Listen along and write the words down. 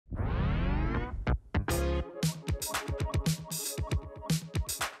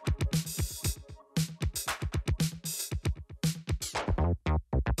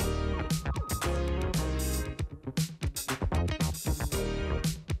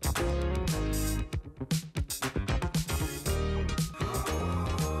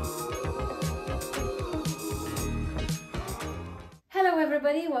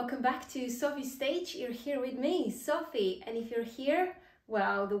everybody, welcome back to Sophie's Stage. You're here with me, Sophie, and if you're here,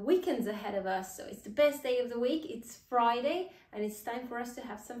 well, the weekend's ahead of us, so it's the best day of the week. It's Friday and it's time for us to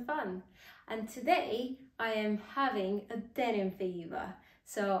have some fun. And today I am having a denim fever.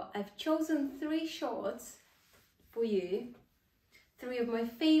 So I've chosen 3 shorts for you, 3 of my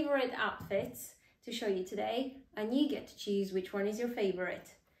favorite outfits to show you today, and you get to choose which one is your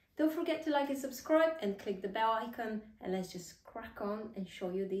favorite. Don't forget to like and subscribe and click the bell icon, and let's just crack on and show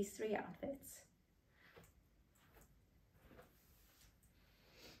you these 3 outfits.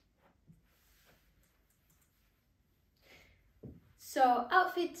 So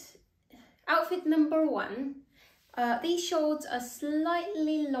outfit number 1. These shorts are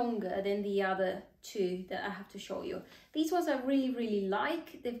slightly longer than the other 2 that I have to show you. These ones I really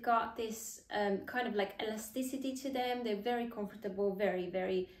like. They've got this kind of like elasticity to them. They're very comfortable,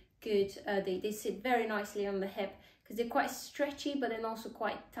 very good. They sit very nicely on the hip because they're quite stretchy but then also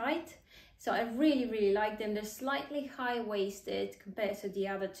quite tight. So I really like them. They're slightly high-waisted compared to the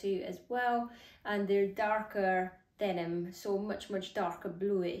other 2 as well, and they're darker denim, so much darker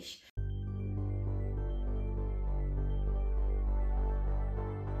bluish.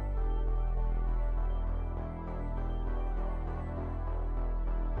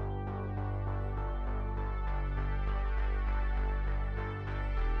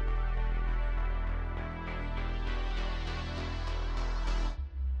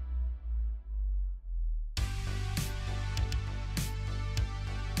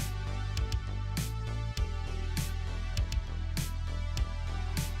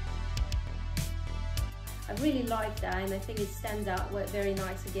 I really like that, and I think it stands out very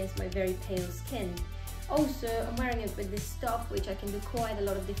nice against my very pale skin. Also, I'm wearing it with this top, which I can do quite a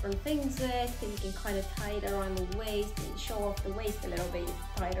lot of different things with. You can kind of tie it around the waist and show off the waist a little bit. You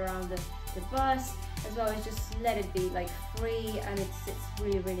can tie it around the bust, as well as just let it be like free, and it sits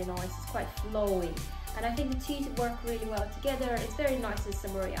really nice. It's quite flowy, and I think the 2 work really well together. It's very nice as a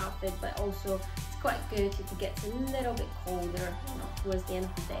summery outfit, but also it's quite good if it gets a little bit colder, you know, towards the end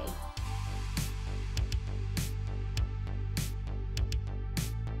of the day.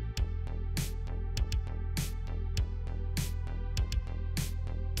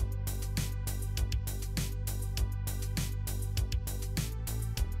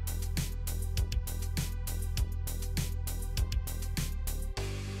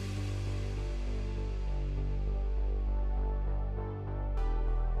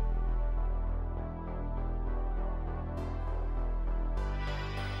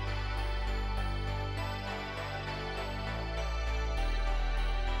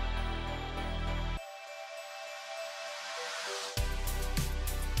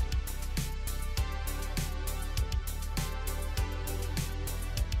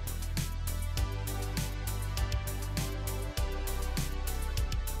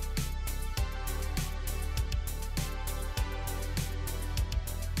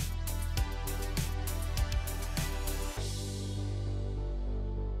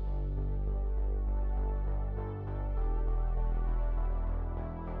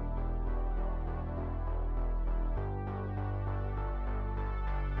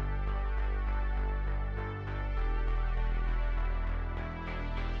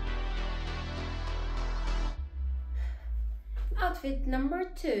 Outfit number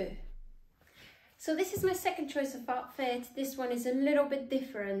 2. So this is my second choice of outfit. This one is a little bit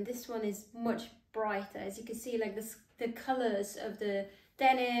different. This one is much brighter. As you can see, like the colors of the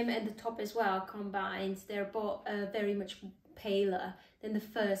denim and the top as well combined, they're both very much paler than the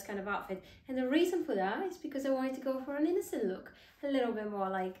first kind of outfit. And the reason for that is because I wanted to go for an innocent look, a little bit more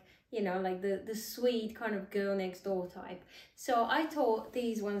like, you know, like the sweet kind of girl next door type. So I thought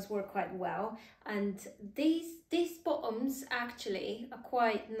these ones work quite well, and these bottoms actually are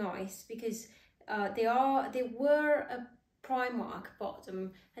quite nice because they were a Primark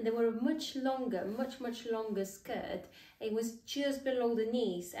bottom, and they were a much longer skirt. It was just below the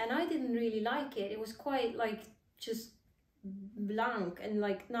knees, and I didn't really like it. It was quite like just blank and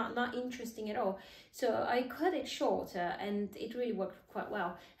like not interesting at all, so I cut it shorter and it really worked quite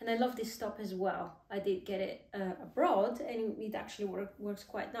well. And I love this top as well. I did get it abroad, and it actually works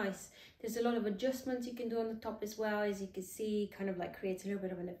quite nice. There's a lot of adjustments you can do on the top as well. As you can see, kind of like creates a little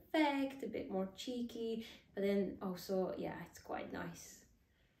bit of an effect, a bit more cheeky, but then also, yeah, it's quite nice.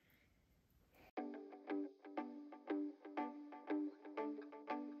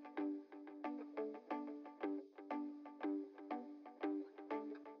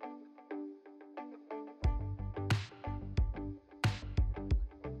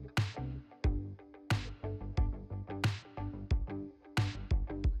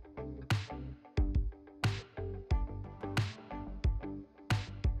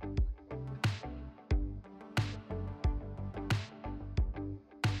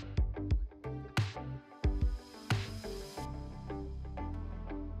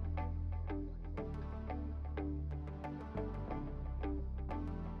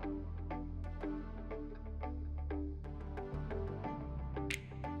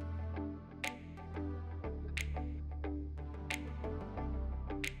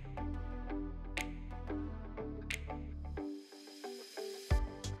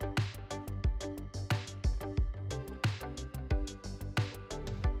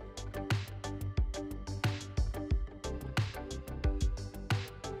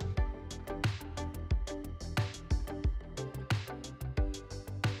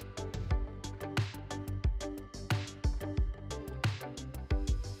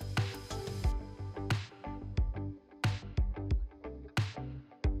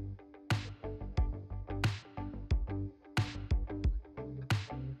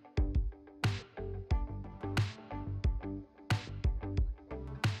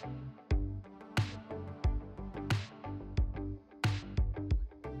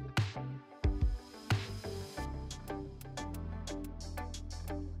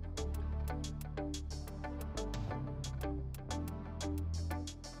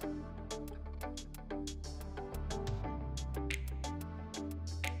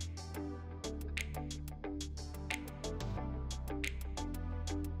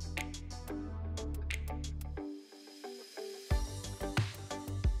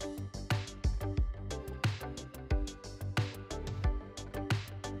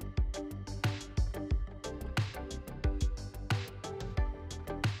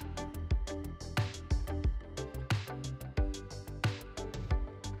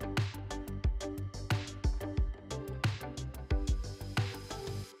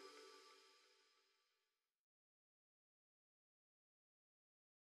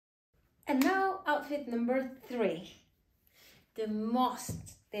 And now outfit number 3, the most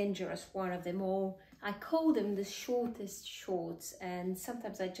dangerous one of them all. I call them the shortest shorts, and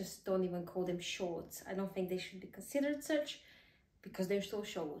sometimes I just don't even call them shorts. I don't think they should be considered such because they're so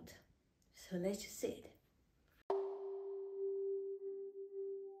short. So let's just see it.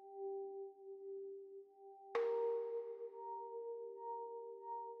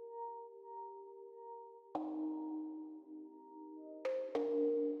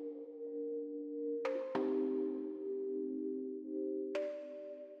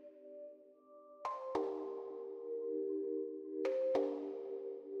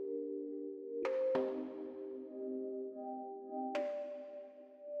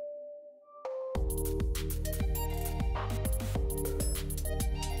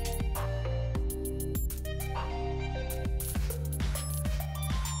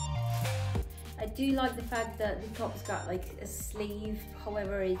 I do like the fact that the top's got like a sleeve,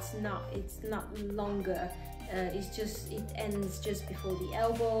 however it's not longer. It ends just before the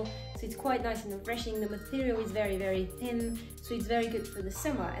elbow, so it's quite nice and refreshing. The material is very, very thin, so it's very good for the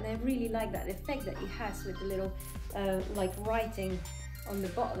summer, and I really like that effect that it has with the little like writing on the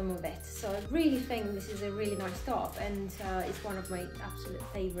bottom of it. So I really think this is a really nice top, and it's one of my absolute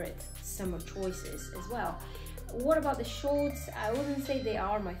favorite summer choices as well. What about the shorts? I wouldn't say they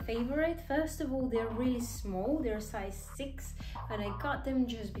are my favorite. First of all, they're really small, they're a size 6, and I got them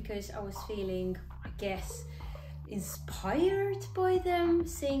just because I was feeling, I guess, inspired by them,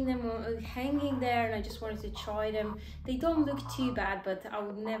 seeing them hanging there, and I just wanted to try them. They don't look too bad, but I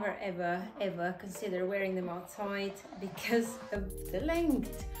would never ever consider wearing them outside because of the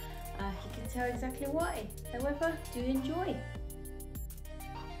length. You can tell exactly why. However, do enjoy.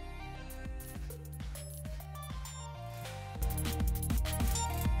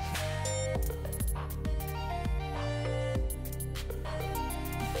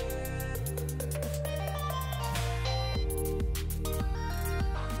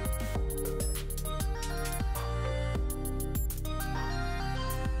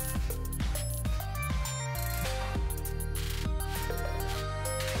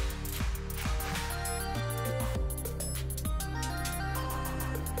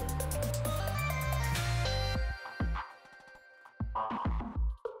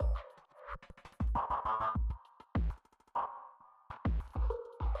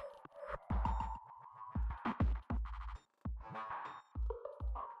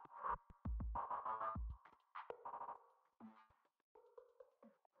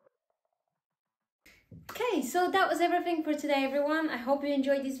 Okay, so that was everything for today, everyone. I hope you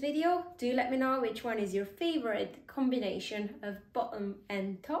enjoyed this video. Do let me know which one is your favorite combination of bottom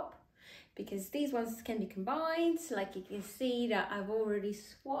and top, because these ones can be combined. Like you can see that I've already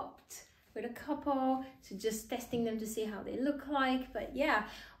swapped with a couple, so just testing them to see how they look like. But yeah,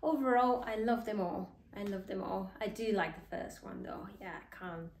 overall I love them all. I love them all. I do like the first one though. Yeah, I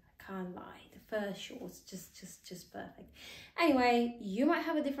can't lie. The first shorts just perfect. Anyway, you might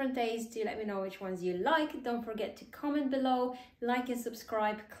have a different taste. Do let me know which ones you like. Don't forget to comment below, like and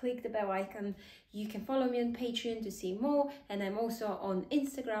subscribe, click the bell icon. You can follow me on Patreon to see more, and I'm also on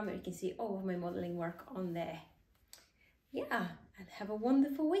Instagram where you can see all of my modeling work on there. Yeah, and have a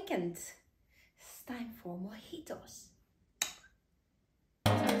wonderful weekend. It's time for mojitos.